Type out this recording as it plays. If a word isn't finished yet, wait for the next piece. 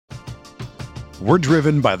We're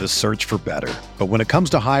driven by the search for better. But when it comes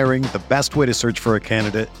to hiring, the best way to search for a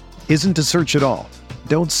candidate isn't to search at all.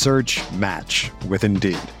 Don't search, match with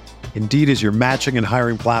Indeed. Indeed is your matching and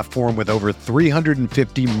hiring platform with over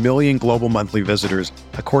 350 million global monthly visitors,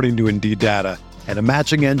 according to Indeed data, and a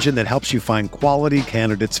matching engine that helps you find quality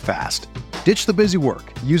candidates fast. Ditch the busy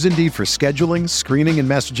work. Use Indeed for scheduling, screening, and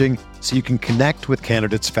messaging so you can connect with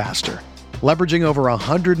candidates faster. Leveraging over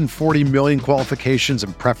 140 million qualifications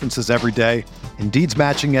and preferences every day, Indeed's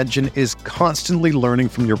matching engine is constantly learning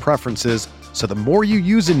from your preferences, so the more you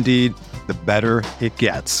use Indeed, the better it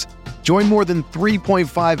gets. Join more than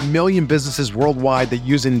 3.5 million businesses worldwide that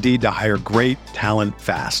use Indeed to hire great talent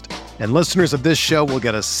fast. And listeners of this show will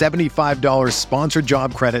get a $75 sponsored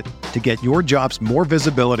job credit to get your jobs more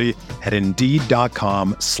visibility at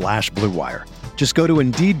Indeed.com/Blue Wire. Just go to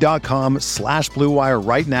Indeed.com/Blue Wire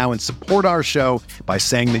right now and support our show by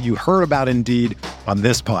saying that you heard about Indeed on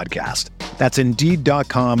this podcast. That's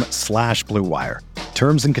Indeed.com/Blue Wire.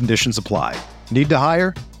 Terms and conditions apply. Need to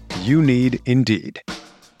hire? You need Indeed.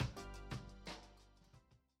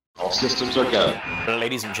 All systems are go.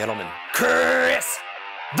 Ladies and gentlemen, Chris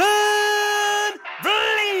Van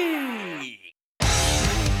Vliet.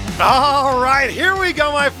 All right, here we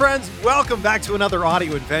go, my friends. Welcome back to another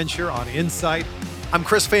audio adventure on Insight. I'm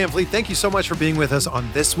Chris Van Vliet. Thank you so much for being with us on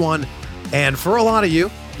this one. And for a lot of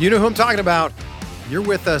you, you know who I'm talking about. You're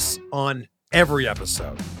with us on every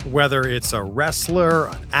episode, whether it's a wrestler,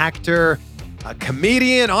 an actor, a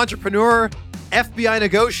comedian, entrepreneur, FBI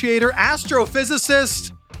negotiator,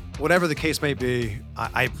 astrophysicist, whatever the case may be.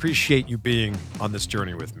 I appreciate you being on this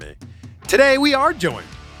journey with me. Today, we are joined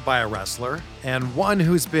by a wrestler and one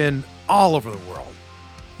who's been all over the world.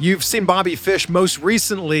 You've seen Bobby Fish most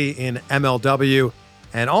recently in MLW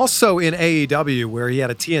and also in AEW, where he had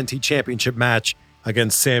a TNT Championship match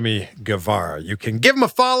against Sammy Guevara. You can give him a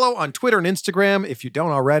follow on Twitter and Instagram if you don't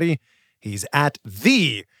already. He's at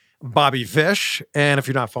the Bobby Fish. And if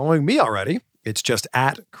you're not following me already, it's just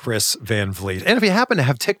at Chris Van Vliet. And if you happen to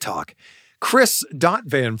have TikTok,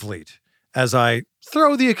 Chris.VanVliet, as I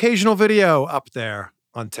throw the occasional video up there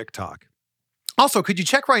on TikTok. Also, could you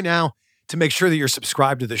check right now to make sure that you're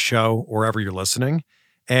subscribed to the show wherever you're listening?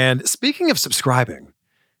 And speaking of subscribing,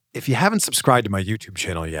 if you haven't subscribed to my YouTube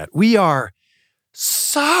channel yet, we are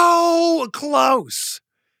so close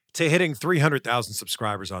to hitting 300,000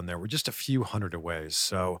 subscribers on there. We're just a few hundred away.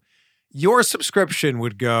 So your subscription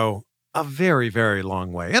would go a very, very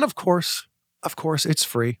long way. And of course, it's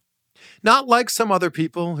free. Not like some other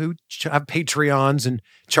people who have Patreons and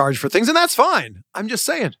charge for things, and that's fine. I'm just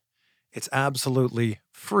saying, it's absolutely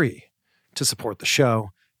free to support the show,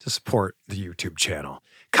 to support the YouTube channel.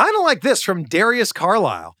 Kind of like this from Darius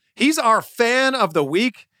Carlisle. He's our fan of the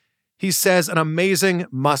week. He says, an amazing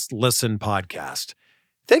must-listen podcast.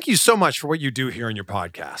 Thank you so much for what you do here on your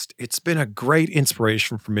podcast. It's been a great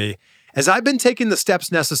inspiration for me as I've been taking the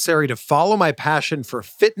steps necessary to follow my passion for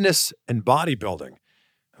fitness and bodybuilding.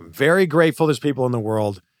 I'm very grateful there's people in the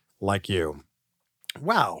world like you.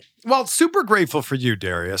 Wow. Well, super grateful for you,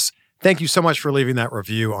 Darius. Thank you so much for leaving that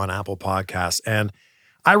review on Apple Podcasts. And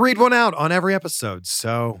I read one out on every episode.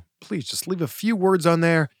 So please just leave a few words on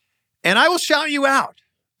there and I will shout you out.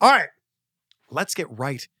 All right, let's get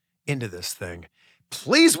right into this thing.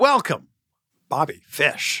 Please welcome Bobby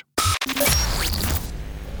Fish.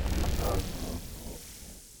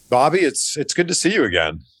 Bobby, it's good to see you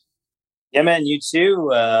again. Yeah, man, you too.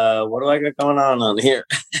 What do I got going on here?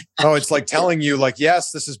 Oh, it's like telling you, like,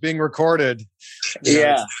 yes, this is being recorded.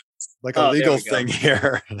 Yeah. Like a legal thing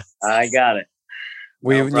here. I got it.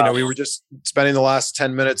 We were just spending the last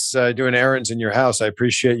 10 minutes doing errands in your house. I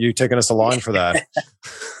appreciate you taking us along for that.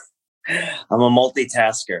 I'm a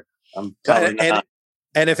multitasker. I'm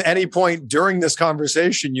and if any point during this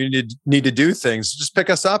conversation you need to do things, just pick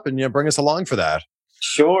us up and bring us along for that.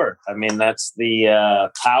 Sure. I mean, that's the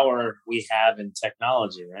power we have in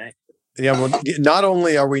technology, right? Yeah. Well, not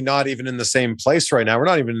only are we not even in the same place right now, we're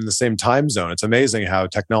not even in the same time zone. It's amazing how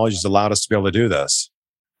technology's allowed us to be able to do this.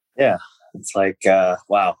 Yeah. It's like,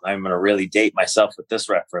 wow, I'm going to really date myself with this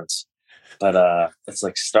reference. But it's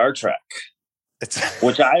like Star Trek,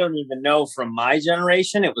 which I don't even know from my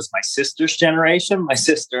generation. It was my sister's generation. My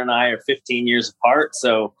sister and I are 15 years apart.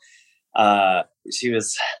 So she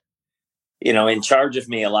was, in charge of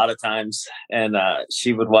me a lot of times. And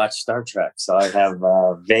she would watch Star Trek. So I have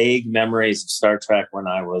vague memories of Star Trek when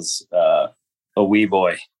I was a wee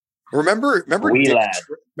boy. Remember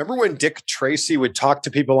when Dick Tracy would talk to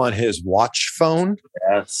people on his watch phone?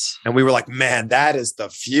 Yes. And we were like, man, that is the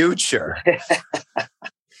future.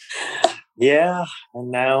 Yeah. And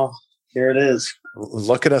now here it is.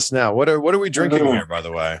 Look at us now. What are we drinking here, by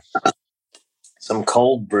the way? Some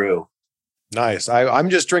cold brew. Nice. I'm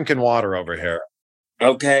just drinking water over here.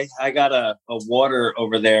 Okay. I got a water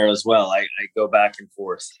over there as well. I go back and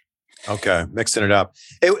forth. Okay. Mixing it up.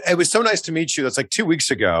 It was so nice to meet you. That's like 2 weeks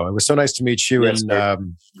ago. It was so nice to meet you in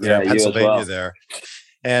Pennsylvania well. there.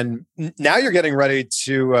 And now you're getting ready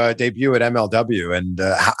to debut at MLW. And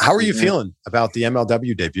how are you feeling about the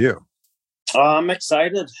MLW debut? I'm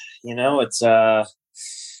excited. It's a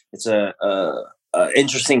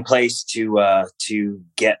interesting place to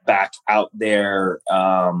get back out there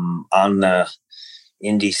on the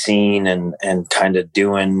indie scene and kind of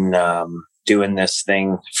doing this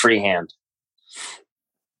thing freehand.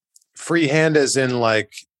 Freehand as in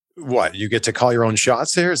like what? You get to call your own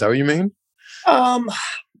shots here? Is that what you mean?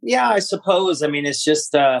 Yeah, I suppose. I mean, it's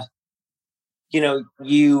just you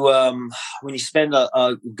when you spend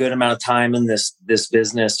a good amount of time in this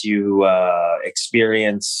business, you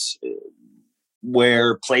experience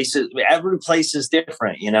where every place is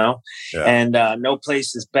different, and no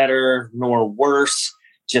place is better nor worse,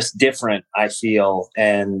 just different, I feel.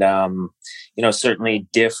 And certainly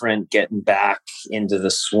different getting back into the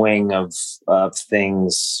swing of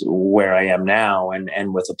things where I am now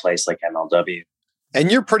and with a place like MLW. And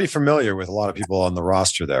you're pretty familiar with a lot of people on the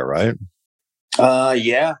roster there, right?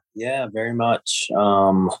 Yeah, very much.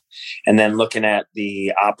 And then looking at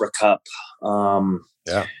the Opera Cup,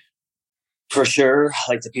 for sure,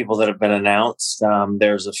 like the people that have been announced.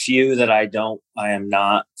 There's a few that I am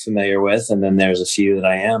not familiar with, and then there's a few that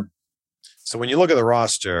I am. So when you look at the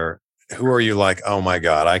roster, who are you like, oh my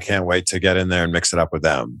God, I can't wait to get in there and mix it up with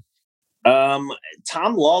them?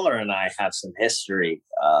 Tom Lawler and I have some history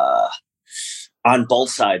on both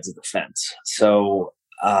sides of the fence. So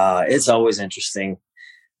it's always interesting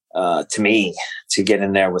to me to get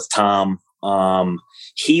in there with Tom.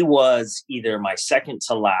 He was either my second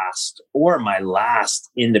to last or my last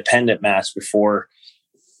independent match before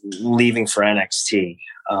leaving for NXT.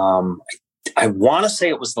 I want to say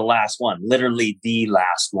it was the last one, literally the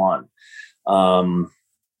last one.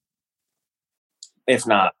 If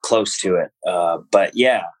not close to it. But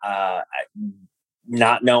yeah,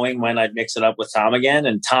 not knowing when I'd mix it up with Tom again.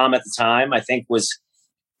 And Tom at the time, I think, was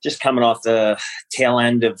just coming off the tail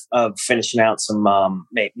end of finishing out some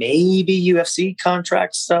maybe UFC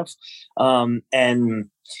contract stuff, and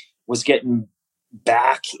was getting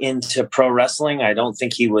back into pro wrestling. I don't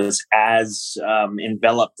think he was as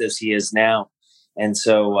enveloped as he is now. And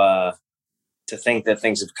so to think that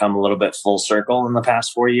things have come a little bit full circle in the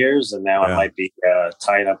past 4 years, and now I might be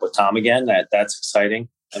tied up with Tom again. That's exciting.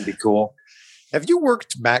 That'd be cool. Have you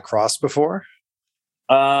worked Matt Cross before?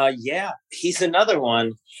 Yeah, he's another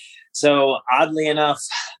one. So oddly enough,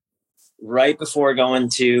 right before going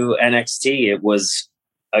to NXT, it was,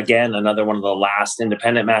 again, another one of the last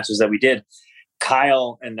independent matches that we did.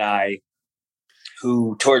 Kyle and I,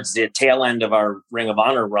 who towards the tail end of our Ring of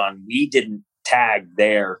Honor run, we didn't tag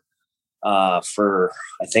there for,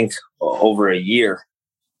 I think, over a year.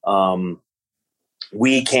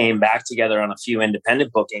 We came back together on a few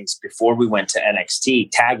independent bookings before we went to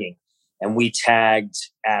NXT tagging. And we tagged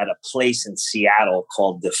at a place in Seattle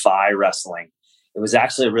called Defy Wrestling. It was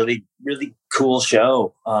actually a really, really cool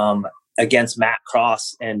show against Matt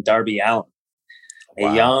Cross and Darby Allin.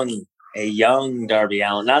 Wow. A young Darby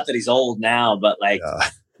Allin. Not that he's old now, but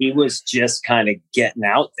he was just kind of getting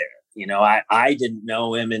out there. I didn't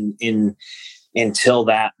know him until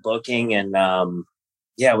that booking, and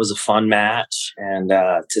it was a fun match, and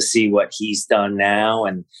to see what he's done now,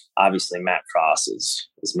 and obviously Matt Cross is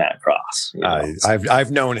Matt Cross.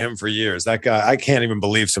 I've known him for years. That guy, I can't even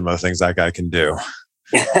believe some of the things that guy can do.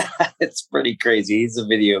 It's pretty crazy. He's a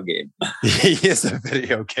video game. He is a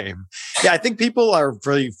video game. Yeah, I think people are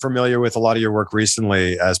really familiar with a lot of your work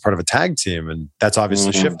recently as part of a tag team, and that's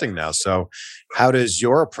obviously shifting now. So how does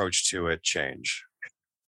your approach to it change?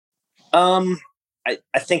 I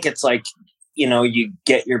think it's like, you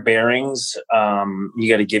get your bearings. You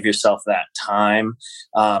got to give yourself that time.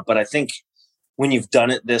 But I think when you've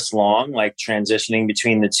done it this long, like transitioning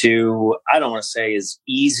between the two, I don't want to say is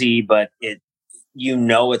easy, but it's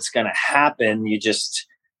going to happen. You just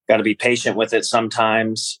got to be patient with it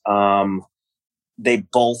sometimes. They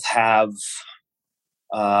both have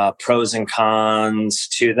pros and cons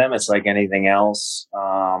to them. It's like anything else.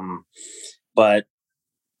 But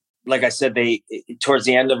like I said, towards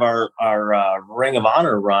the end of our Ring of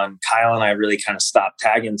Honor run, Kyle and I really kind of stopped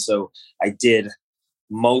tagging. So I did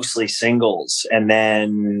mostly singles, and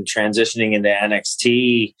then transitioning into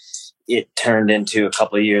NXT, it turned into a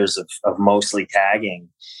couple of years of mostly tagging.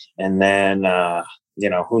 And then, who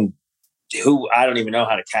I don't even know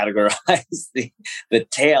how to categorize the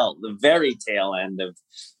very tail end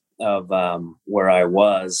where I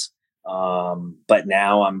was. But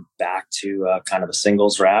now I'm back to kind of a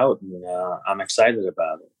singles route, and I'm excited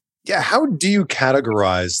about it. Yeah. How do you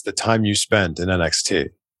categorize the time you spent in NXT,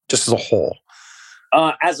 just as a whole?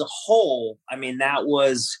 As a whole, I mean, that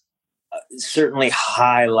was certainly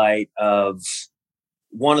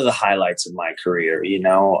one of the highlights of my career,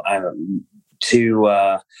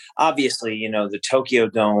 obviously, the Tokyo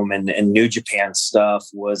Dome and New Japan stuff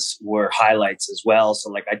were highlights as well.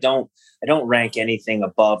 So like, I don't rank anything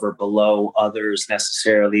above or below others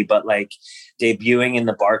necessarily, but like debuting in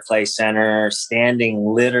the Barclays Center, standing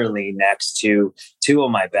literally next to two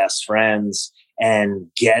of my best friends and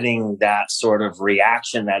getting that sort of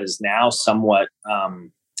reaction that is now somewhat,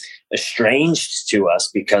 estranged to us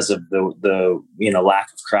because of the lack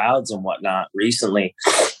of crowds and whatnot recently.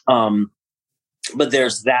 But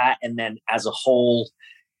there's that. And then as a whole,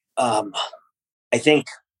 I think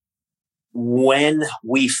when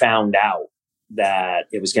we found out that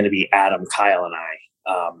it was going to be Adam, Kyle, and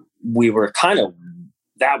I, we were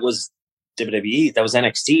that was WWE, that was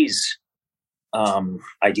NXT's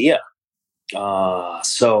idea.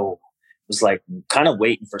 So it was like kind of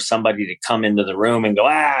waiting for somebody to come into the room and go,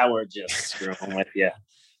 we're just screwing with you.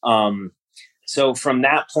 So from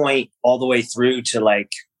that point all the way through to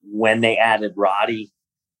like when they added Roddy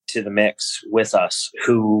to the mix with us,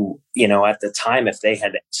 who, at the time, if they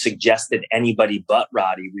had suggested anybody but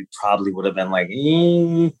Roddy, we probably would have been like,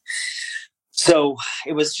 So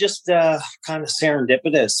it was just kind of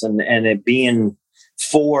serendipitous, and it being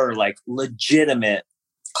 4 like legitimate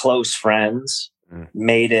close friends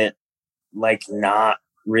made it like not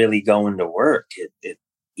really going to work. It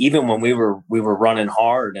even when we were running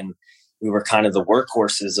hard and we were kind of the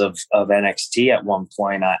workhorses of NXT at one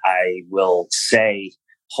point, I will say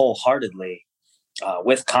wholeheartedly,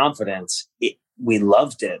 with confidence, we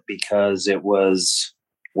loved it because it was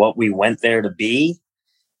what we went there to be.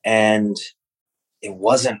 And it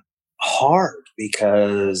wasn't hard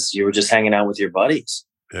because you were just hanging out with your buddies.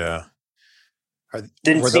 Yeah.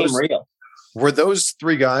 Didn't seem real. Were those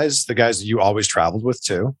 3 guys the guys that you always traveled with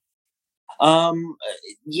too?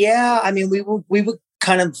 Yeah. I mean, we were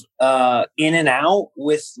kind of in and out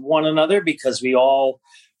with one another because we all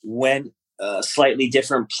went slightly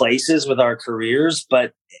different places with our careers.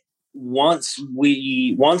 But once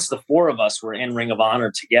the 4 of us were in Ring of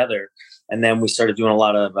Honor together, and then we started doing a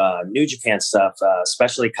lot of New Japan stuff,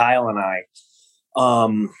 especially Kyle and I.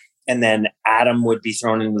 And then Adam would be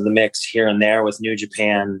thrown into the mix here and there with New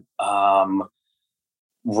Japan.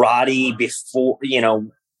 Roddy, before,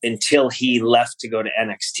 until he left to go to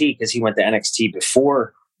NXT, because he went to NXT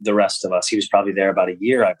before the rest of us. He was probably there about a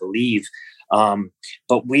year, I believe. But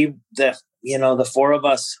the 4 of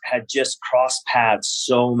us had just crossed paths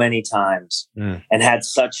so many times and had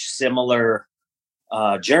such similar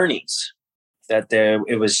journeys that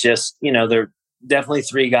it was just, they're definitely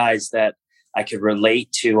 3 guys that I could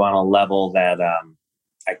relate to on a level that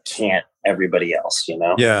I can't everybody else,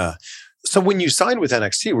 Yeah. So when you signed with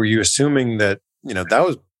NXT, were you assuming that, that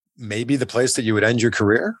was maybe the place that you would end your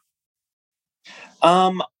career?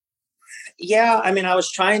 Yeah, I mean, I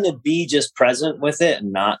was trying to be just present with it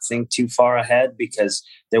and not think too far ahead, because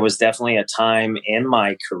there was definitely a time in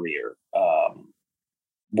my career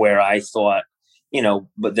where I thought,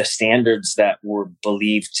 but the standards that were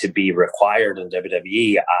believed to be required in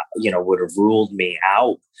WWE, would have ruled me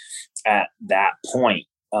out at that point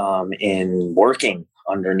in working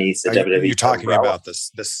underneath the WWE. Are you talking umbrella. about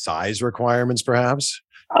the size requirements, perhaps?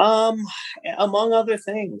 Among other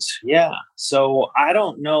things, yeah. So I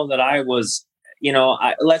don't know that I was,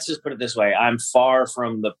 let's just put it this way: I'm far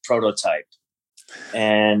from the prototype,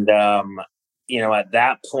 and at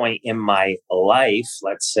that point in my life,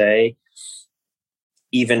 let's say,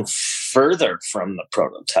 even further from the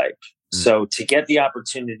prototype. So to get the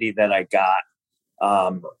opportunity that I got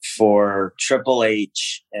for Triple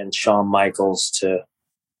H and Shawn Michaels to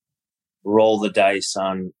roll the dice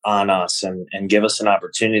on us and give us an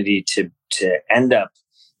opportunity to end up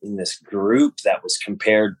in this group that was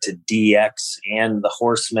compared to DX and the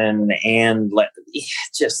Horsemen, and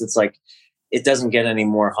it's like, it doesn't get any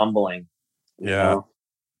more humbling. Yeah.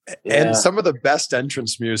 And some of the best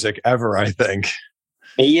entrance music ever, I think.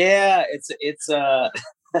 Yeah, it's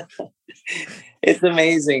it's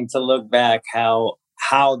amazing to look back how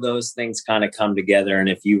those things kind of come together. And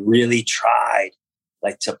if you really tried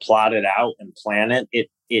like to plot it out and plan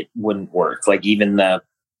it wouldn't work. Like even the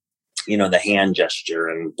hand gesture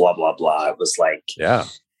and blah blah blah. It was like, yeah,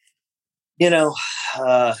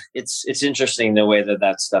 it's interesting the way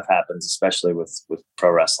that stuff happens, especially with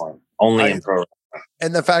pro wrestling. Only in pro wrestling.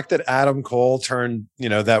 And the fact that Adam Cole turned,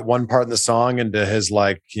 that one part in the song into his,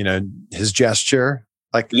 his gesture.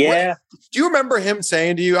 Yeah. Do you remember him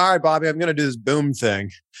saying to you, all right, Bobby, I'm going to do this boom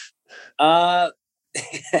thing? No,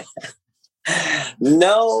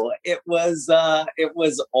 it was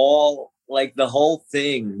all like the whole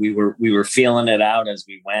thing. We were feeling it out as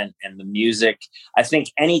we went, and the music. I think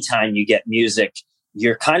anytime you get music,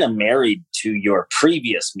 you're kind of married to your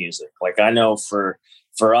previous music. Like I know for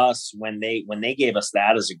us, when they gave us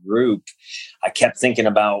that as a group, I kept thinking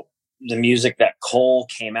about the music that Cole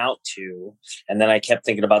came out to, and then I kept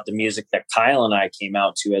thinking about the music that Kyle and I came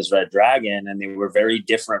out to as Red Dragon, and they were very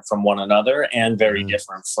different from one another and very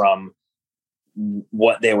different from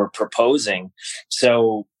what they were proposing.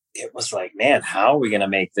 So it was like, man, how are we going to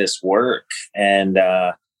make this work? And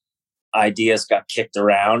ideas got kicked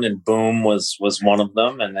around, and boom was one of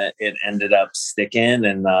them, and it ended up sticking.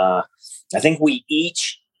 And I think we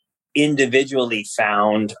each individually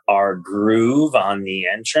found our groove on the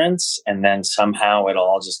entrance, and then somehow it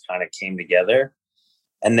all just kind of came together.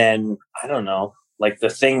 And then I don't know, like the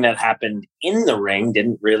thing that happened in the ring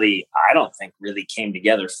didn't really, I don't think really came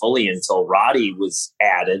together fully until Roddy was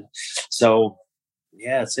added. So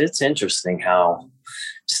yeah, it's interesting how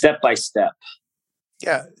step by step.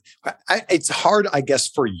 Yeah. It's hard, I guess,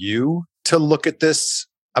 for you to look at this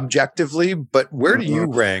objectively, but where do you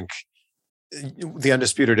rank the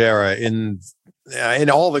Undisputed Era in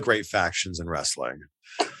all the great factions in wrestling?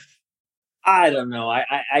 I don't know.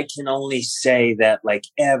 I can only say that like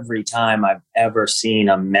every time I've ever seen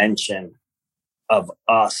a mention of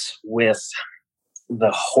us with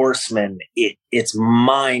the Horsemen, it's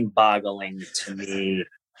mind-boggling to me,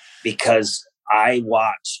 because I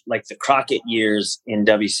watch like the Crockett years in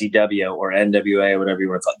WCW or NWA or whatever you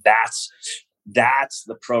want to call it. That's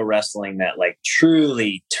the pro wrestling that like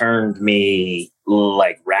truly turned me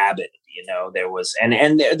like rabid. There was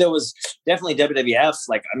there was definitely WWF.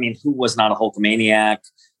 Like, I mean, who was not a Hulkamaniac?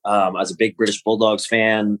 I was a big British Bulldogs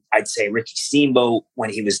fan. I'd say Ricky Steamboat,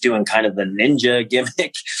 when he was doing kind of the ninja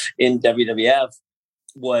gimmick in WWF,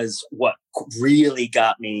 was what really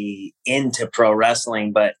got me into pro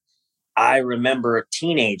wrestling. But I remember as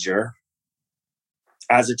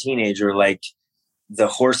a teenager, like the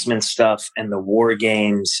Horseman stuff and the War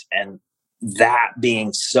Games, and that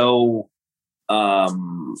being so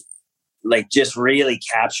like just really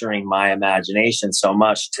capturing my imagination so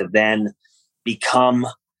much, to then become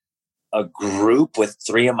a group with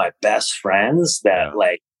three of my best friends that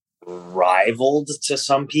like rivaled to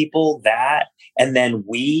some people, that, and then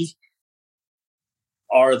we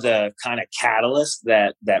are the kind of catalyst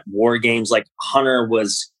that War Games, like Hunter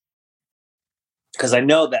was, because I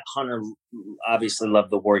know that Hunter obviously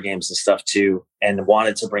loved the War Games and stuff too, and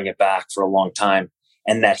wanted to bring it back for a long time,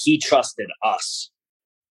 and that he trusted us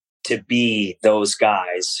to be those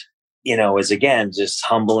guys, is again just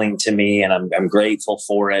humbling to me, and I'm grateful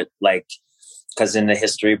for it. Like, because in the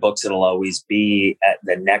history books, it'll always be at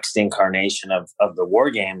the next incarnation of the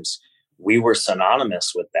War Games. We were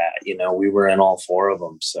synonymous with that. We were in all four of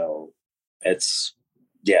them. So it's,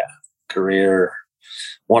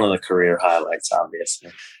 one of the career highlights,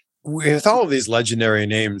 obviously. With all of these legendary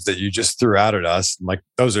names that you just threw out at us, like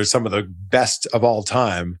those are some of the best of all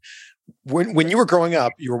time. When you were growing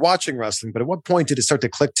up, you were watching wrestling, but at what point did it start to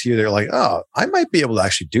click to you? They're like, oh, I might be able to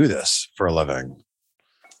actually do this for a living.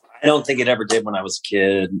 I don't think it ever did when I was a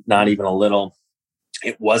kid, not even a little.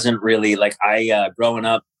 It wasn't really like growing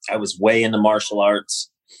up, I was way into martial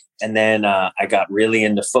arts. And then I got really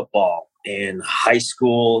into football in high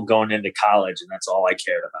school, going into college. And that's all I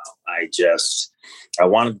cared about. I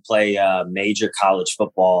wanted to play major college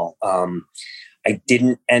football. I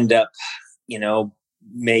didn't end up,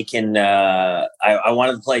 making I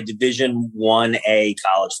wanted to play Division 1A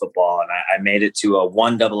college football, and I made it to a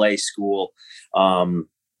 1AA school.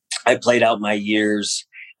 I played out my years,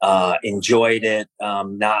 enjoyed it,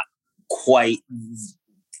 not quite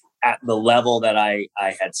at the level that I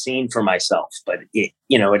had seen for myself, but it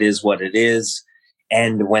is what it is.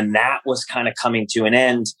 And when that was kind of coming to an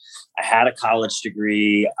end, I had a college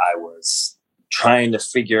degree. I was trying to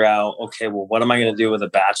figure out, okay, well, what am I going to do with a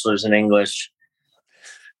bachelor's in English?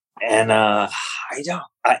 And I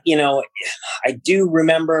do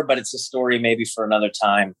remember, but it's a story maybe for another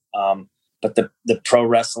time. But the pro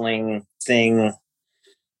wrestling thing,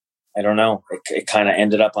 I don't know. It kind of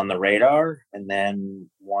ended up on the radar. And then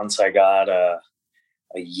once I got a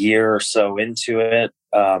year or so into it,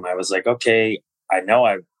 I was like, okay, I know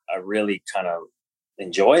I really kind of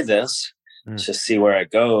enjoy this. Just see where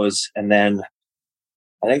it goes. And then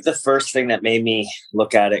I think the first thing that made me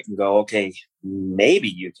look at it and go, okay, maybe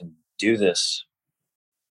you can do this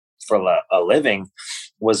for a living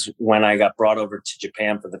was when I got brought over to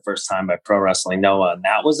Japan for the first time by Pro Wrestling Noah. And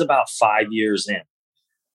that was about 5 years in.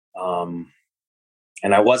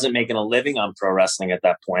 And I wasn't making a living on pro wrestling at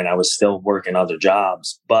that point. I was still working other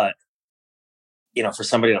jobs, but for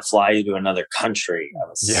somebody to fly you to another country,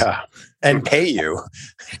 and pay you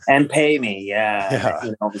and pay me. Yeah.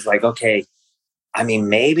 It was like, okay, I mean,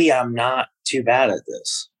 maybe I'm not too bad at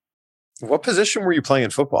this. What position were you playing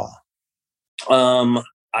in football?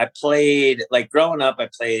 I played, like growing up, I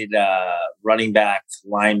played running back,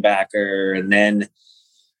 linebacker, and then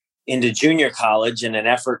into junior college in an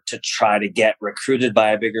effort to try to get recruited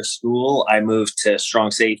by a bigger school, I moved to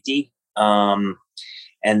strong safety.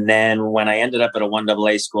 And then when I ended up at a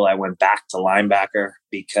 1AA school, I went back to linebacker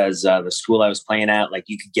because the school I was playing at, like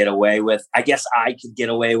you could get away with, I guess I could get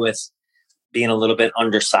away with being a little bit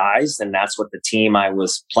undersized. And that's what the team I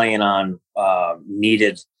was playing on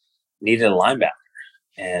needed a linebacker.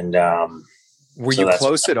 And were you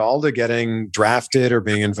close at all to getting drafted or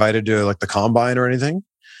being invited to like the combine or anything?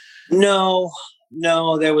 No.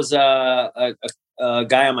 There was a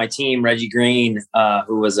guy on my team, Reggie Green,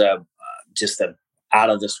 who was just a out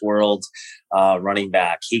of this world running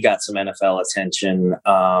back. He got some NFL attention.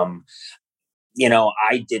 I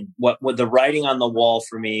did what the writing on the wall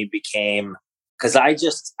for me became, because I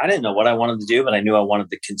didn't know what I wanted to do, but I knew I wanted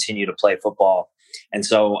to continue to play football. And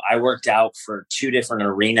so I worked out for 2 different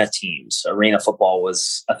arena teams. Arena football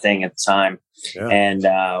was a thing at the time. Yeah. And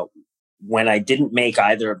when I didn't make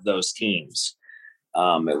either of those teams,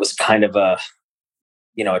 it was kind of a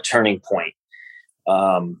turning point,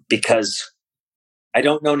 because I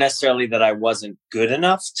don't know necessarily that I wasn't good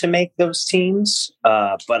enough to make those teams,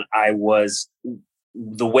 but I was.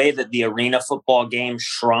 The way that the arena football game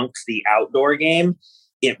shrunk the outdoor game,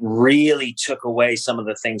 it really took away some of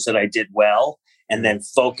the things that I did well and then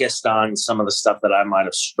focused on some of the stuff that I might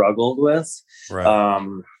have struggled with. Right.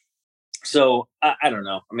 So I don't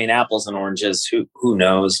know. I mean, apples and oranges, who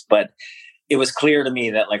knows? But it was clear to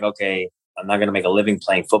me that, like, okay, I'm not going to make a living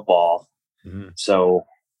playing football. Mm-hmm. So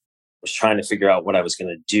I was trying to figure out what I was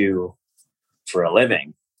going to do for a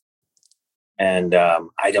living. And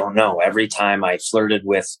I don't know. Every time I flirted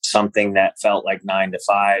with something that felt like 9 to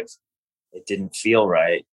 5, it didn't feel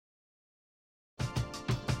right.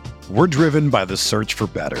 We're driven by the search for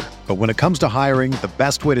better. But when it comes to hiring, the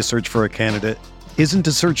best way to search for a candidate isn't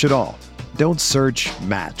to search at all. Don't search,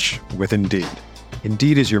 match with Indeed.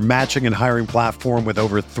 Indeed is your matching and hiring platform with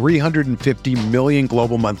over 350 million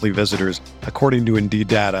global monthly visitors, according to Indeed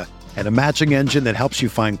data, and a matching engine that helps you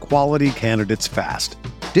find quality candidates fast.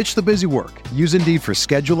 Ditch the busy work. Use Indeed for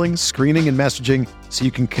scheduling, screening, and messaging so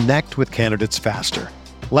you can connect with candidates faster.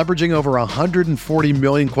 Leveraging over 140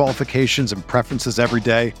 million qualifications and preferences every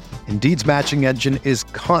day, Indeed's matching engine is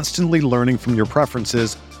constantly learning from your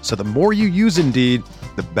preferences, so the more you use Indeed,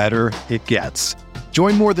 the better it gets.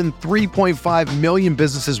 Join more than 3.5 million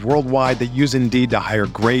businesses worldwide that use Indeed to hire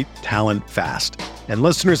great talent fast. And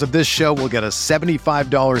listeners of this show will get a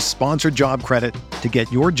 $75 sponsored job credit to get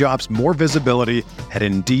your jobs more visibility at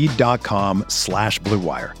Indeed.com/Blue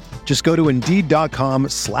Wire. Just go to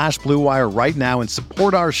Indeed.com/Blue Wire right now and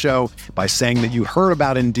support our show by saying that you heard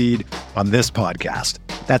about Indeed on this podcast.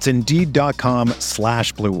 That's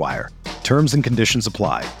Indeed.com/Blue Wire. Terms and conditions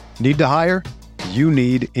apply. Need to hire? You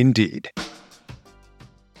need Indeed.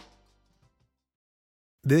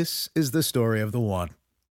 This is the story of the one.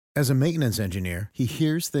 As a maintenance engineer, he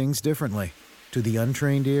hears things differently. To the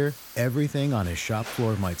untrained ear, everything on his shop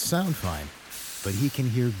floor might sound fine, but he can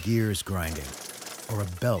hear gears grinding or a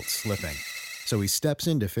belt slipping. So he steps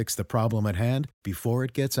in to fix the problem at hand before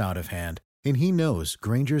it gets out of hand. And he knows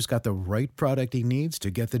Grainger's got the right product he needs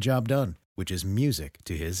to get the job done, which is music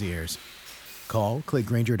to his ears. Call, click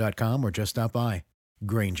Grainger.com, or just stop by.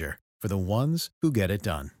 Grainger, for the ones who get it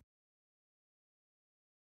done.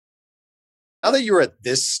 Now that you're at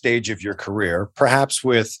this stage of your career, perhaps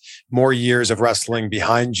with more years of wrestling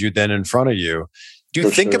behind you than in front of you, do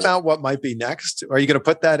you think about what might be next? Are you going to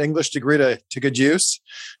put that English degree to good use?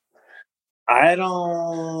 I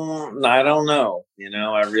don't know. I don't know.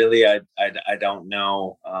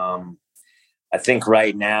 I think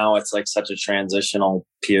right now it's like such a transitional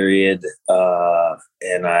period,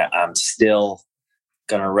 and I'm still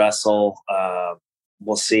going to wrestle.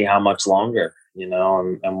 We'll see how much longer,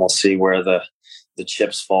 and we'll see where the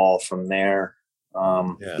chips fall from there.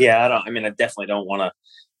 I definitely don't want to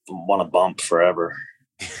bump forever.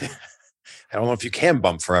 I don't know if you can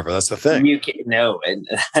bump forever. That's the thing. You can, no, and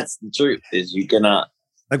that's the truth, is you cannot.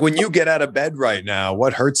 Like when you get out of bed right now,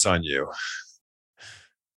 what hurts on you?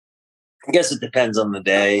 I guess it depends on the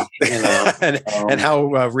day, and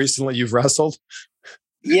how recently you've wrestled.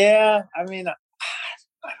 Yeah, I mean,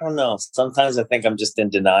 I don't know. Sometimes I think I'm just in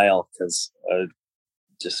denial because I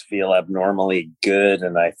just feel abnormally good,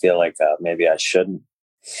 and I feel like maybe I shouldn't.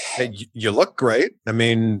 Hey, you look great. I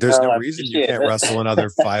mean, there's no I reason you appreciate can't it. wrestle another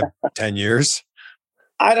 5, 10 years.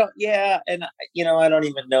 I don't. Yeah, and I don't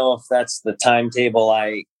even know if that's the timetable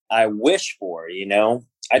I wish for. I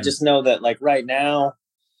Mm. just know that like right now,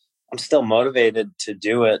 I'm still motivated to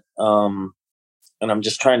do it, and I'm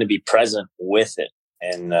just trying to be present with it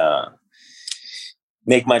and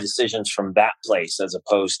make my decisions from that place as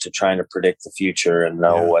opposed to trying to predict the future and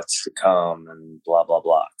know Yeah. what's to come and blah blah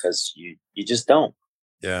blah. Because you just don't.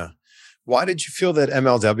 Yeah. Why did you feel that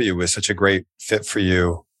MLW was such a great fit for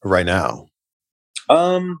you right now?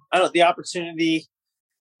 I don't. The opportunity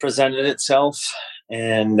presented itself,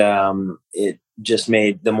 and it just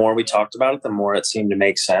made. The more we talked about it, the more it seemed to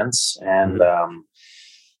make sense. And Mhm.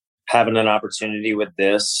 having an opportunity with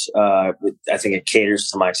this, I think it caters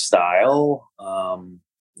to my style.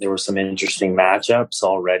 There were some interesting matchups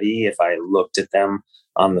already if I looked at them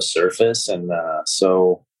on the surface, and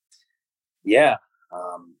so yeah,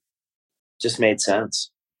 um, just made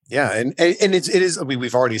sense. Yeah, and it is. I mean,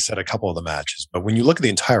 we've already said a couple of the matches, but when you look at the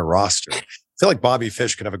entire roster, I feel like Bobby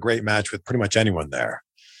Fish could have a great match with pretty much anyone there.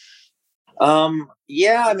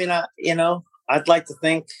 Yeah, I mean, I'd like to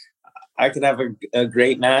think I could have a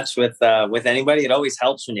great match with anybody. It always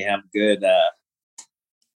helps when you have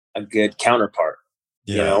a good counterpart,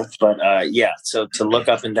 Yeah. But yeah, so to look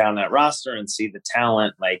up and down that roster and see the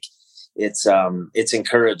talent, like it's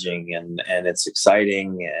encouraging and it's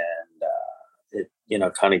exciting and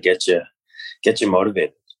it kind of get you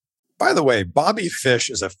motivated. By the way, Bobby Fish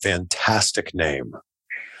is a fantastic name.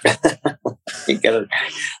 You gotta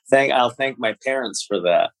I'll thank my parents for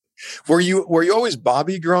that. Were you always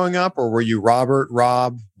Bobby growing up, or were you Robert,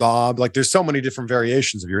 Rob, Bob? Like, there's so many different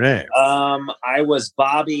variations of your name. I was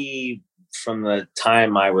Bobby from the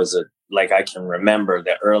time I was I can remember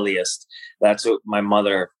the earliest. That's what my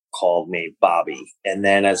mother called me, Bobby. And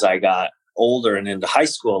then as I got older and into high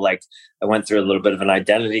school, like I went through a little bit of an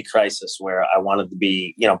identity crisis where I wanted to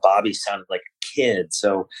be, Bobby sounded like a kid.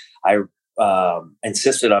 So I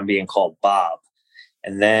insisted on being called Bob.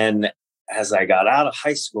 And then as I got out of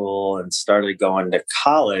high school and started going to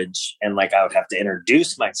college and like I would have to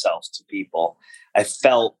introduce myself to people, I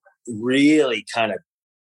felt really kind of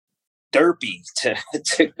derpy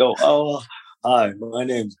to go, oh, hi, my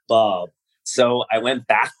name's Bob. So I went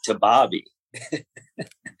back to Bobby.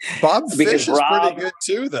 Bob Because Fish is pretty good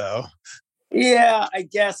too, though. Yeah, I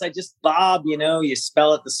guess I just Bob, you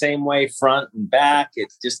spell it the same way front and back.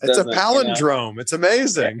 It just It's a doesn't, palindrome. It's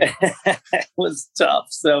amazing. It was tough.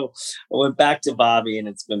 So I went back to Bobby and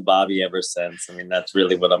it's been Bobby ever since. I mean, that's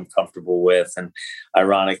really what I'm comfortable with. And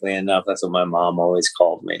ironically enough, that's what my mom always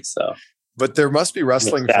called me. So, But there must be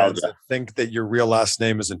wrestling fans nostalgia. that think that your real last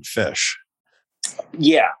name isn't Fish.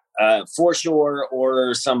 Yeah, for sure.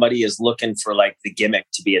 Or somebody is looking for like the gimmick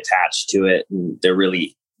to be attached to it. And they're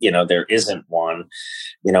really, there isn't one.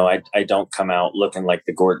 I don't come out looking like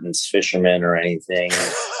the Gordon's fisherman or anything.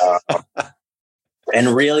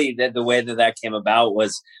 And really, the way that came about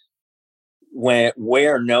was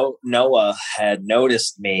where Noah had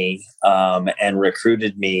noticed me and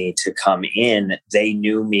recruited me to come in. They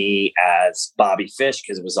knew me as Bobby Fish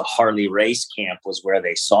because it was a Harley race camp was where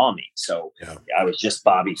they saw me. So yeah. I was just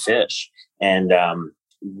Bobby Fish. And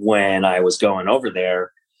when I was going over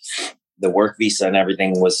there, the work visa and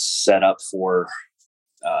everything was set up for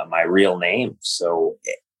my real name. So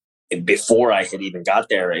before I had even got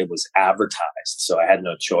there, it was advertised. So I had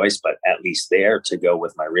no choice, but at least there to go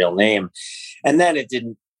with my real name. And then it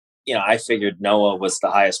didn't, I figured Noah was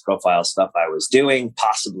the highest profile stuff I was doing.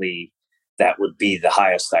 Possibly that would be the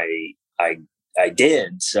highest I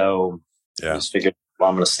did. So I just figured, well,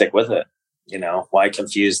 I'm going to stick with it. Why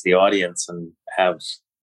confuse the audience and have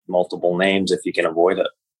multiple names if you can avoid it?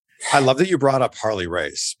 I love that you brought up Harley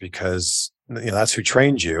Race because that's who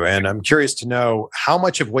trained you. And I'm curious to know how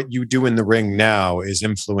much of what you do in the ring now is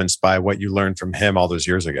influenced by what you learned from him all those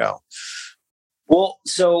years ago. Well,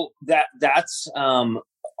 so that's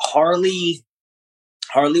Harley.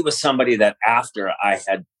 Harley was somebody that after I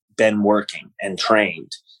had been working and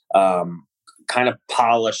trained, kind of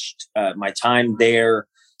polished my time there.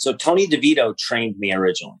 So Tony DeVito trained me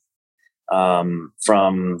originally.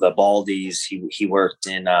 From the Baldies, he worked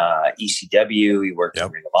in ECW, he worked in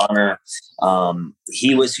Ring of Honor.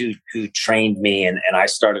 He was who trained me, and I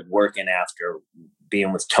started working after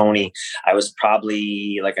being with Tony. I was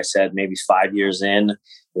probably, like I said, maybe 5 years in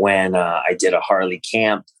when I did a Harley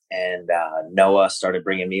camp, and Noah started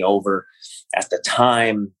bringing me over. At the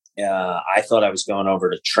time, I thought I was going over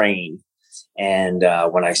to train, And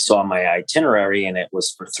when I saw my itinerary and it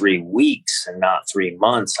was for 3 weeks and not 3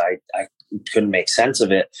 months, I couldn't make sense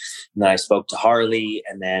of it. And then I spoke to Harley,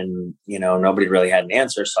 and then, nobody really had an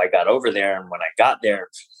answer. So I got over there. And when I got there,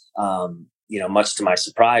 much to my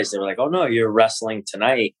surprise, they were like, "Oh no, you're wrestling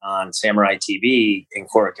tonight on Samurai TV in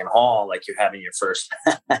Corrigan Hall. Like, you're having your first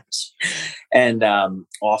match." And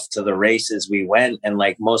off to the races we went. And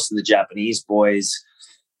like most of the Japanese boys,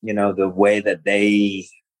 the way that they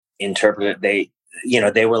interpreted it,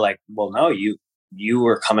 they were like, "Well, no, you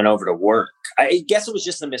were coming over to work." I guess it was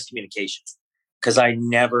just a miscommunication, because I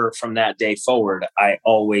never, from that day forward, I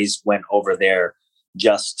always went over there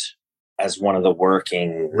just as one of the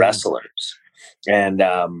working wrestlers. And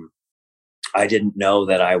I didn't know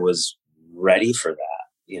that I was ready for that,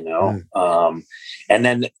 and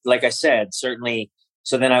then, like I said, certainly,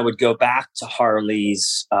 so then I would go back to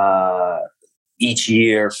Harley's each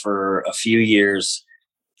year for a few years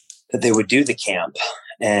that they would do the camp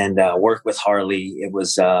and work with Harley. It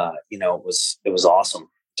was, it was awesome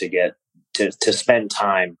to get to spend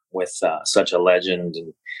time with such a legend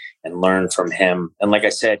and learn from him. And like I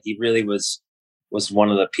said, he really was one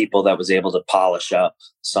of the people that was able to polish up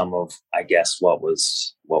some of, I guess, what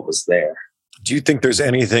was there. Do you think there's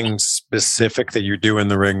anything specific that you do in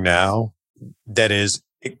the ring now that is,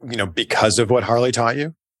 because of what Harley taught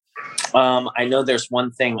you? I know there's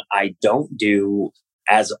one thing I don't do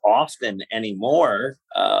as often anymore.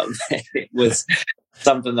 It was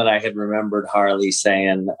something that I had remembered Harley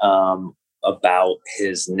saying about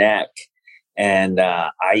his neck. And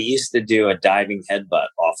I used to do a diving headbutt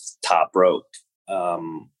off the top rope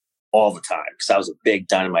all the time, because I was a big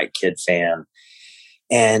Dynamite Kid fan.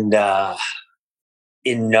 And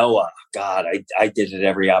in Noah, God, I did it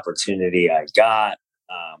every opportunity I got.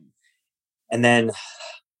 And then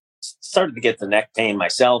started to get the neck pain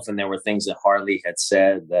myself. And there were things that Harley had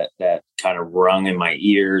said that kind of rung in my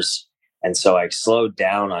ears. And so I slowed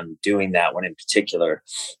down on doing that one in particular.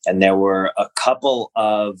 And there were a couple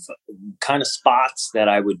of kind of spots that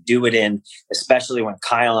I would do it in, especially when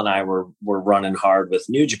Kyle and I were running hard with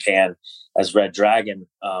New Japan as Red Dragon.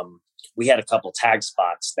 We had a couple tag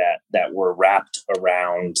spots that were wrapped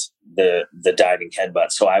around the diving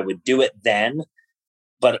headbutt. So I would do it then,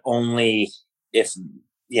 but only if,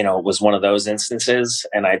 it was one of those instances.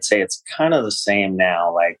 And I'd say it's kind of the same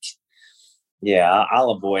now. Like, yeah,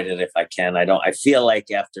 I'll avoid it if I can. I feel like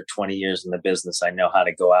after 20 years in the business, I know how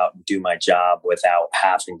to go out and do my job without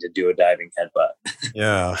having to do a diving headbutt.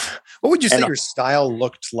 Yeah. What would you say your style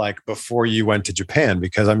looked like before you went to Japan?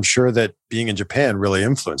 Because I'm sure that being in Japan really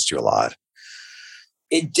influenced you a lot.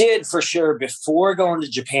 It did, for sure. Before going to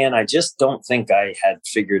Japan, I just don't think I had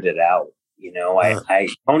figured it out.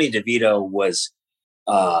 Tony DeVito was,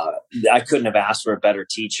 I couldn't have asked for a better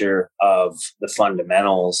teacher of the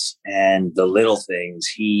fundamentals and the little things.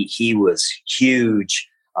 He was huge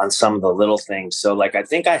on some of the little things. So like, I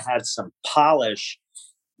think I had some polish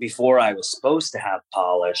before I was supposed to have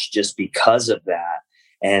polish, just because of that.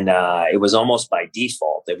 And it was almost by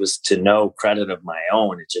default. It was to no credit of my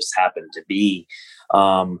own. It just happened to be.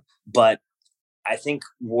 But I think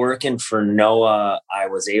working for Noah, I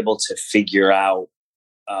was able to figure out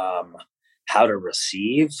how to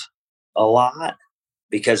receive a lot,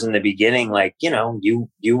 because in the beginning, like, you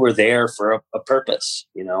were there for a purpose,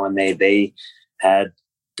 and they had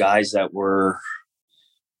guys that were,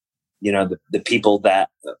 the people that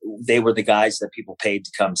they were the guys that people paid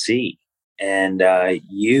to come see. And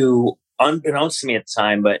you, unbeknownst to me at the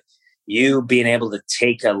time, but you being able to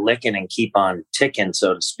take a licking and keep on ticking,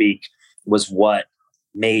 so to speak, was what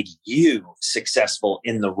made you successful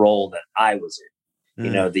in the role that I was in.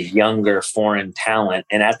 The younger foreign talent.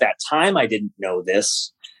 And at that time, I didn't know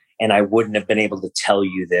this, and I wouldn't have been able to tell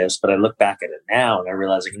you this, but I look back at it now and I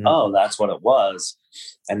realize, like, oh, that's what it was.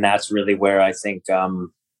 And that's really where I think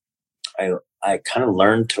I kind of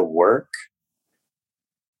learned to work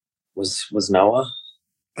was Noah.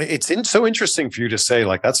 It's so interesting for you to say,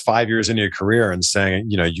 like, that's 5 years into your career and saying,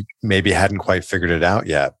 you maybe hadn't quite figured it out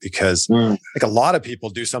yet, because like a lot of people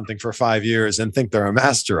do something for 5 years and think they're a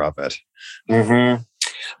master of it. Mm-hmm.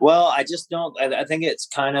 Well, I just don't. I think it's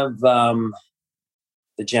kind of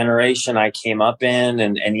the generation I came up in,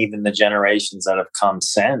 and even the generations that have come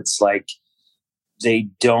since. Like, they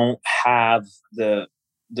don't have the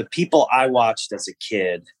people I watched as a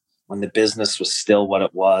kid when the business was still what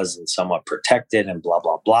it was and somewhat protected and blah,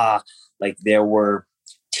 blah, blah. Like, there were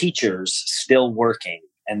teachers still working,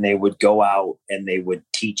 and they would go out and they would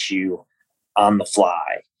teach you on the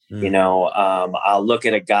fly. I'll look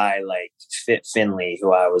at a guy like Fit Finley,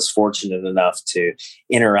 who I was fortunate enough to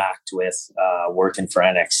interact with working for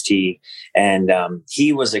NXT. And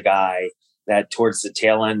he was a guy that towards the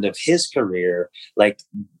tail end of his career, like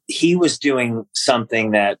he was doing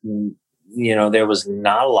something that, there was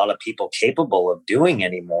not a lot of people capable of doing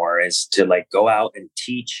anymore, is to like go out and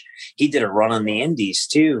teach. He did a run on the indies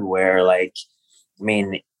too, where like, I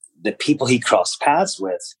mean, the people he crossed paths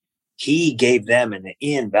with, he gave them an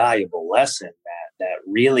invaluable lesson that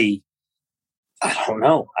really, I don't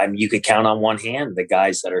know. I mean, you could count on one hand the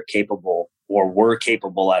guys that are capable or were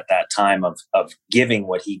capable at that time of giving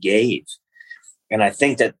what he gave. And I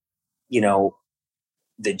think that,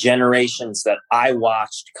 the generations that I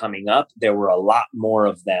watched coming up, there were a lot more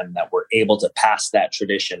of them that were able to pass that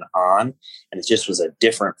tradition on. And it just was a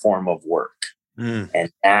different form of work.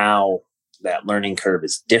 And now that learning curve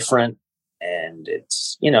is different. And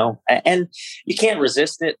it's, and you can't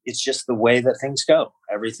resist it. It's just the way that things go.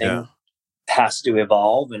 Everything has to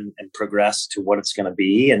evolve and progress to what it's going to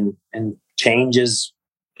be. And change is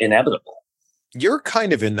inevitable. You're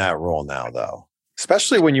kind of in that role now, though,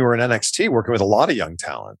 especially when you were in NXT working with a lot of young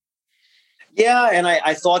talent. Yeah. And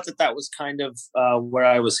I thought that was kind of where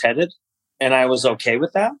I was headed. And I was okay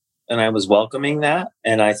with that. And I was welcoming that.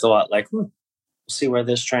 And I thought like, we'll see where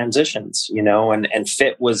this transitions, and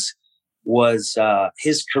Fit was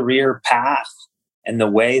his career path and the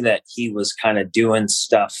way that he was kind of doing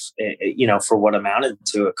stuff, for what amounted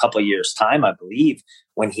to a couple of years' time, I believe,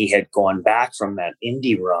 when he had gone back from that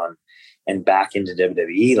indie run and back into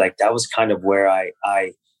WWE. Like that was kind of where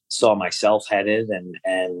I saw myself headed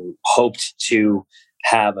and hoped to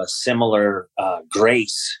have a similar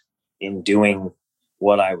grace in doing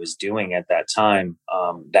what I was doing at that time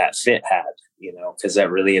that Fit had, because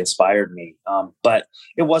that really inspired me. But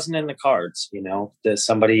it wasn't in the cards,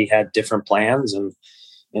 somebody had different plans and,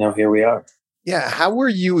 here we are. Yeah. How were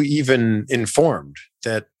you even informed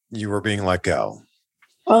that you were being let go?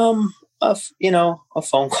 A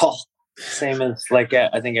phone call, same as like,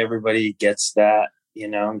 I think everybody gets that,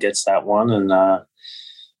 gets that one. And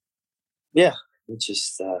it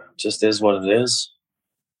just is what it is.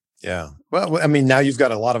 Yeah. Well, I mean, now you've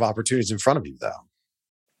got a lot of opportunities in front of you, though.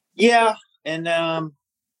 Yeah. And,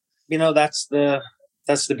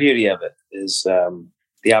 that's the beauty of it is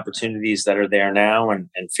the opportunities that are there now and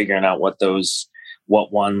figuring out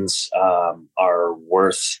what ones are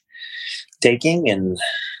worth taking and,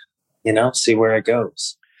 see where it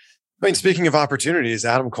goes. I mean, speaking of opportunities,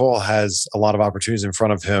 Adam Cole has a lot of opportunities in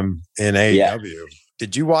front of him in AEW. Yeah.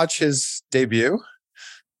 Did you watch his debut?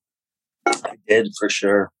 I did, for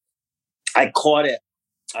sure. I caught it.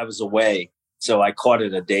 I was away, so I caught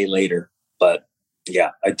it a day later. But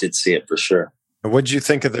yeah, I did see it for sure. What did you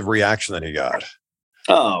think of the reaction that he got?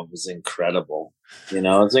 Oh, it was incredible. It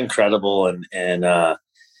was incredible, and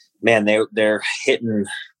man, they're hitting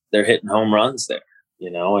home runs there.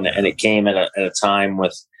 And it came at a time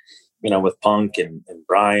with Punk and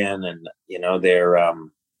Brian, and they're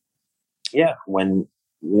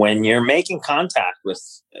when you're making contact with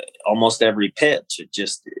almost every pitch, it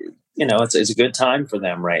just it's a good time for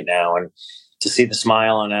them right now. And to see the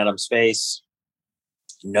smile on Adam's face,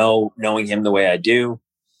 knowing him the way I do,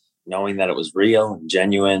 knowing that it was real and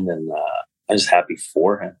genuine, and I'm just happy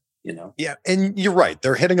for him. Yeah, and you're right.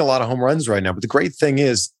 They're hitting a lot of home runs right now. But the great thing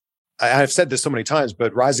is, I've said this so many times,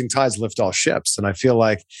 but rising tides lift all ships. And I feel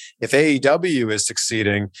like if AEW is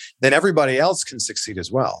succeeding, then everybody else can succeed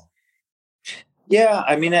as well. Yeah,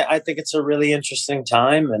 I mean, I think it's a really interesting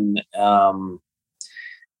time, and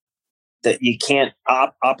that you can't.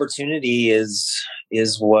 Opportunity is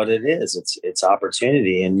what it is. It's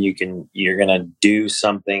opportunity, and you're gonna do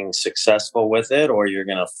something successful with it, or you're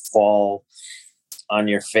gonna fall on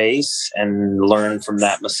your face and learn from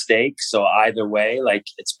that mistake. So either way, like,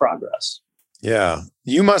 it's progress. Yeah.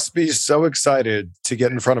 You must be so excited to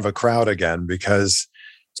get in front of a crowd again, because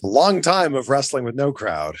it's a long time of wrestling with no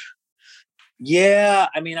crowd. Yeah.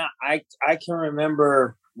 I mean, I can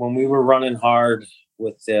remember when we were running hard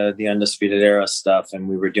with the Undisputed Era stuff, and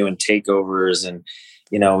we were doing takeovers, and,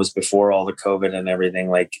 it was before all the COVID and everything.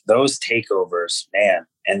 Like, those takeovers, man,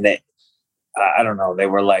 and I don't know, they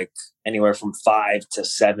were like anywhere from 5 to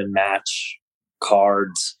 7 match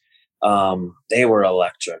cards. They were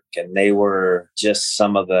electric, and they were just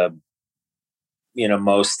some of the,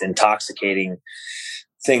 most intoxicating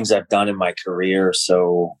things I've done in my career.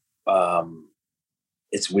 So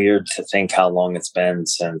it's weird to think how long it's been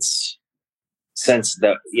since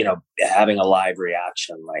the, having a live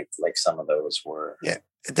reaction like some of those were. Yeah.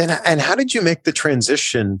 And how did you make the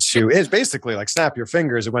transition to, it's basically like snap your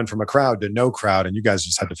fingers. It went from a crowd to no crowd, and you guys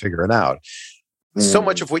just had to figure it out. So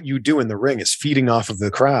much of what you do in the ring is feeding off of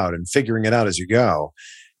the crowd and figuring it out as you go.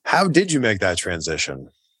 How did you make that transition?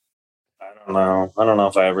 I don't I don't know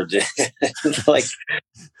if I ever did. Like,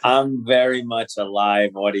 I'm very much a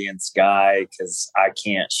live audience guy because I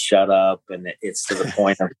can't shut up, and it's to the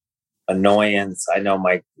point of annoyance. I know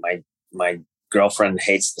my girlfriend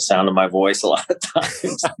hates the sound of my voice a lot of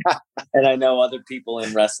times, and I know other people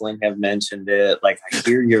in wrestling have mentioned it. Like, I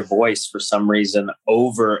hear your voice for some reason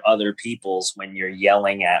over other people's when you're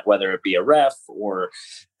yelling at whether it be a ref or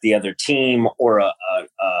the other team or a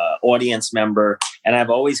audience member. And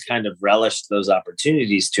I've always kind of relished those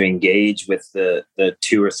opportunities to engage with the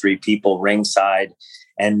 2 or 3 people ringside.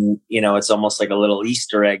 And, it's almost like a little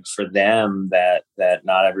Easter egg for them that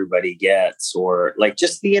not everybody gets, or like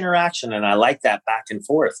just the interaction. And I like that back and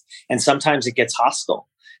forth. And sometimes it gets hostile.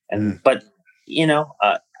 But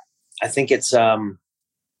I think it's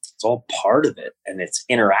all part of it, and it's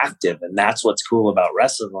interactive. And that's what's cool about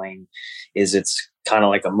wrestling is it's kind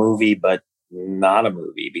of like a movie, but not a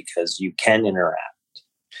movie, because you can interact.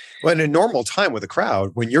 Well, in a normal time with a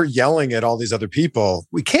crowd, when you're yelling at all these other people,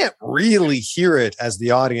 we can't really hear it as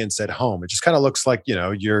the audience at home. It just kind of looks like,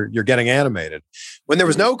 you're getting animated. When there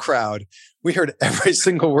was no crowd, we heard every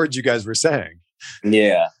single word you guys were saying.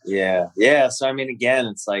 Yeah. So, I mean, again,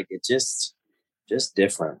 it's like, it's just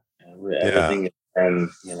different. Everything, and,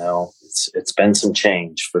 it's been some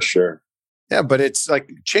change for sure. Yeah, but it's like,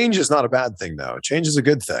 change is not a bad thing, though. Change is a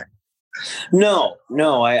good thing. No,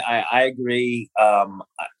 I agree.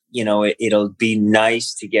 It'll be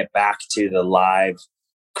nice to get back to the live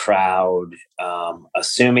crowd,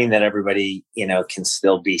 assuming that everybody, can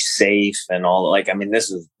still be safe and all. Like, I mean,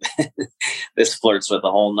 this is this flirts with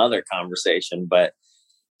a whole nother conversation, but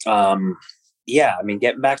I mean,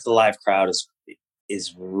 getting back to the live crowd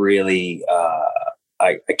is really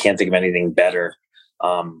I can't think of anything better.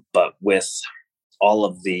 But with all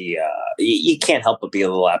of the you can't help but be a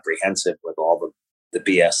little apprehensive with all the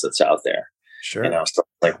BS that's out there. Sure. So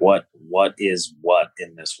like what is what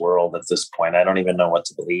in this world at this point? I don't even know what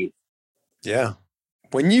to believe. Yeah.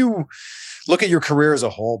 When you look at your career as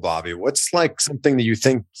a whole, Bobby, what's like something that you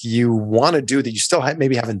think you want to do that you still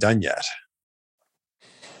maybe haven't done yet?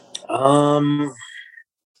 I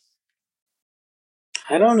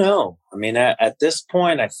don't know. I mean, at this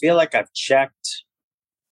point, I feel like I've checked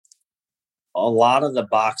a lot of the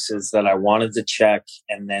boxes that I wanted to check,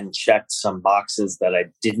 and then checked some boxes that I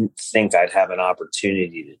didn't think I'd have an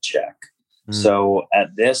opportunity to check. So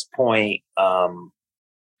at this point, I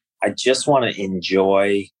just want to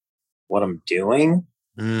enjoy what I'm doing.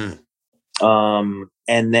 And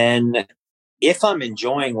then if I'm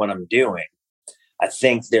enjoying what I'm doing, I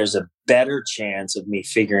think there's a better chance of me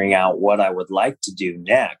figuring out what I would like to do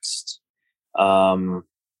next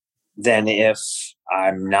than if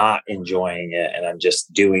I'm not enjoying it and I'm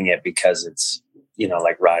just doing it because it's,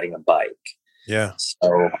 like riding a bike. Yeah.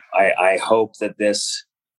 So I hope that this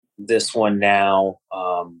one now,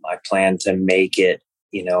 I plan to make it,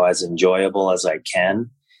 as enjoyable as I can,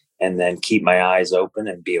 and then keep my eyes open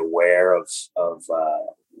and be aware of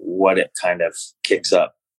what it kind of kicks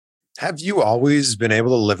up. Have you always been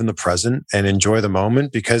able to live in the present and enjoy the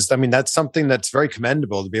moment? Because, I mean, that's something that's very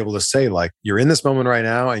commendable to be able to say, like, you're in this moment right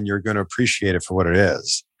now and you're going to appreciate it for what it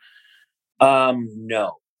is.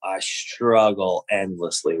 No, I struggle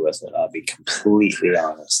endlessly with it. I'll be completely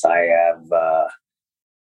honest. I have,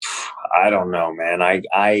 I don't know, man. I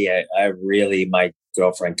really, my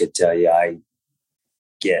girlfriend could tell you, I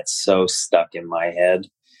get so stuck in my head.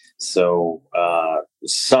 So,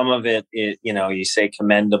 some of it, you say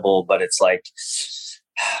commendable, but it's like,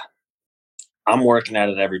 I'm working at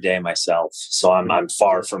it every day myself. So I'm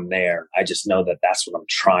far from there. I just know that that's what I'm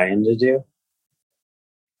trying to do.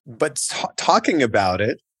 But talking about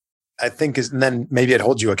it, I think and then maybe it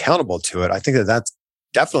holds you accountable to it. I think that's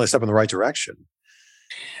definitely a step in the right direction.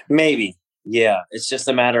 Maybe. Yeah. It's just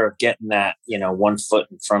a matter of getting that, one foot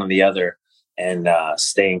in front of the other, and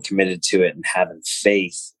staying committed to it and having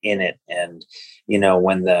faith in it. And,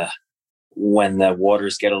 when the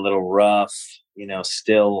waters get a little rough,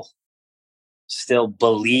 still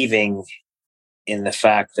believing in the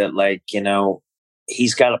fact that, like,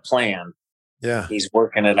 he's got a plan. Yeah. He's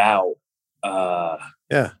working it out.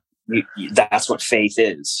 Yeah. That's what faith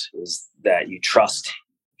is that you trust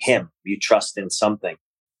him. You trust in something,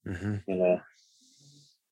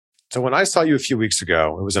 So when I saw you a few weeks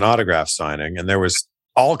ago, it was an autograph signing and there was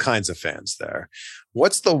all kinds of fans there.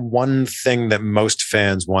 What's the one thing that most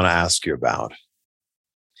fans want to ask you about?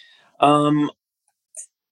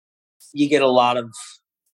 You get a lot of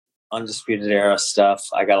Undisputed Era stuff.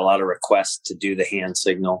 I got a lot of requests to do the hand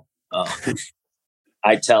signal.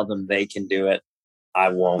 I tell them they can do it. I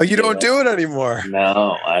won't. Oh, you don't do it anymore.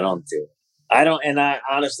 No, I don't do it. I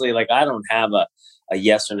honestly, like, I don't have a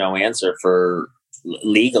yes or no answer for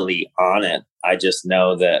legally on it. I just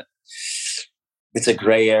know that it's a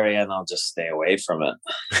gray area and I'll just stay away from it.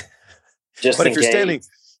 Just But in if you're case.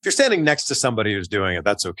 standing next to somebody who's doing it,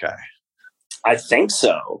 that's okay. I think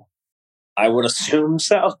so. I would assume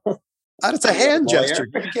so. It's a hand gesture.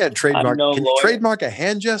 You can't trademark. No Can you lawyer. trademark a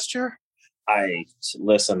hand gesture?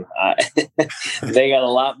 Listen. They got a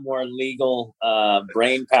lot more legal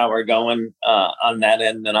brain power going on that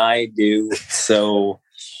end than I do. So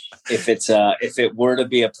if it were to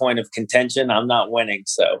be a point of contention, I'm not winning.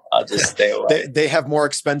 So I'll just stay away. They have more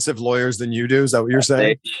expensive lawyers than you do. Is that what you're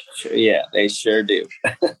saying? They sure do.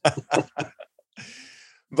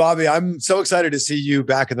 Bobby, I'm so excited to see you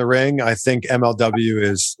back in the ring. I think MLW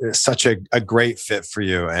is such a great fit for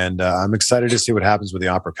you. And I'm excited to see what happens with the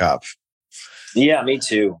Opera Cup. Yeah, me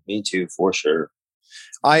too. Me too, for sure.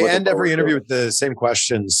 I end every interview with the same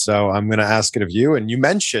questions. So I'm going to ask it of you. And you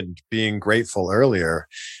mentioned being grateful earlier.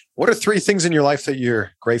 What are 3 things in your life that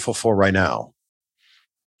you're grateful for right now?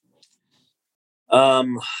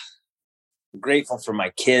 Grateful for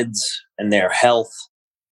my kids and their health.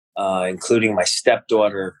 Including my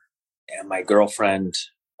stepdaughter and my girlfriend,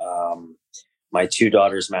 my 2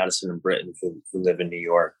 daughters, Madison and Britton, who live in New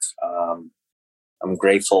York. I'm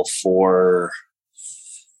grateful for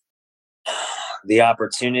the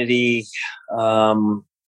opportunity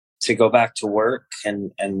to go back to work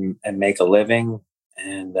and make a living,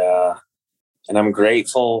 and I'm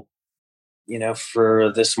grateful,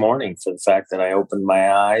 for this morning, for the fact that I opened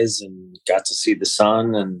my eyes and got to see the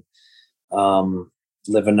sun and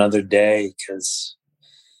live another day, because,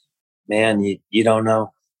 man, you don't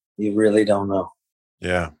know. You really don't know.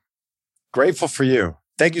 Yeah. Grateful for you.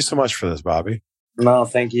 Thank you so much for this, Bobby. No,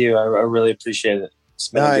 thank you. I really appreciate it.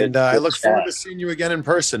 I look forward to seeing you again in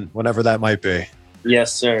person, whenever that might be.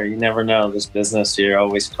 Yes, sir. You never know. This business, you're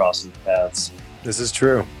always crossing paths. This is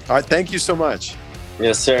true. All right. Thank you so much.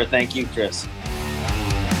 Yes, sir. Thank you, Chris.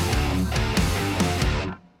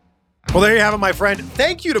 Well, there you have it, my friend.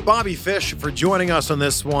 Thank you to Bobby Fish for joining us on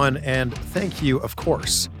this one. And thank you, of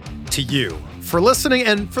course, to you for listening,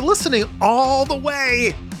 and for listening all the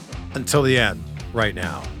way until the end right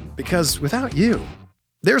now. Because without you,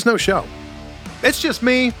 there's no show. It's just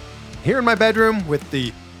me here in my bedroom with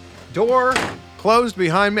the door closed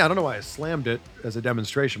behind me. I don't know why I slammed it as a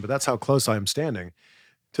demonstration, but that's how close I am standing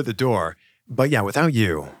to the door. But yeah, without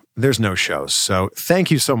you, there's no show. So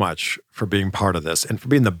thank you so much for being part of this and for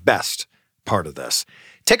being the best part of this.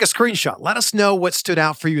 Take a screenshot. Let us know what stood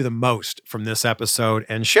out for you the most from this episode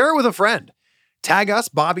and share it with a friend. Tag us.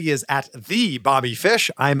 Bobby is at the Bobby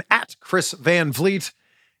Fish. I'm at Chris Van Vliet.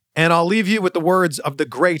 And I'll leave you with the words of the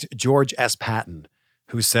great George S. Patton,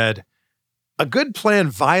 who said, "A good plan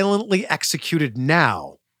violently executed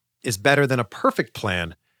now is better than a perfect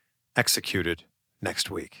plan executed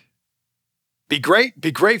next week." Be great,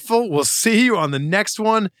 be grateful. We'll see you on the next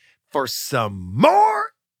one for some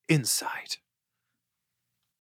more insight.